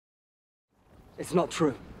It's not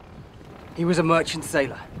true. He was a merchant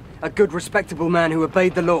sailor. A good, respectable man who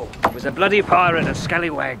obeyed the law. He was a bloody pirate, a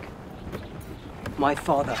scallywag. My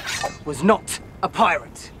father was not a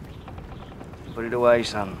pirate. Put it away,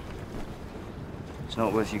 son. It's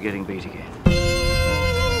not worth you getting beat again.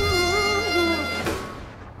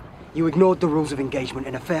 You ignored the rules of engagement.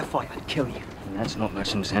 In a fair fight, I'd kill you. And that's not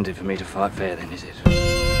much incentive for me to fight fair, then, is it?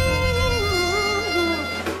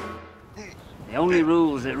 The only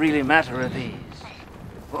rules that really matter are these.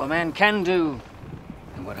 What a man can do,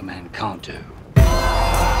 and what a man can't do.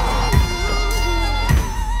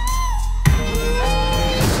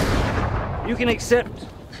 You can accept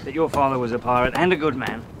that your father was a pirate and a good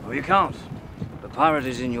man, or you can't. The pirate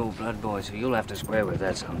is in your blood, boy, so you'll have to square with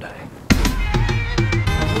that someday.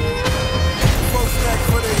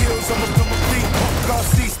 For the hills, I'ma come complete. Car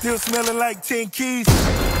seat still smelling like 10 keys.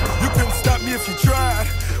 You couldn't stop me if you tried,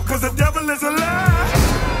 cause the devil is a lie.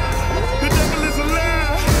 The devil is a lie.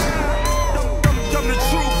 I'm the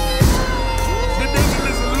truth. The devil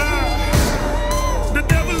is a lie. The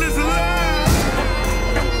devil is a lie.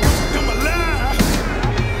 I'm a lie.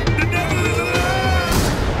 The devil is a lie.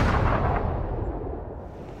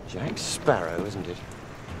 Jack Sparrow, isn't it?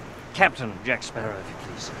 Captain Jack Sparrow, if you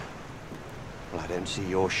please, sir. Well, I don't see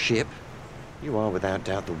your ship. You are without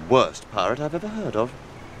doubt the worst pirate I've ever heard of.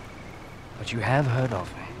 But you have heard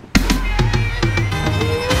of me.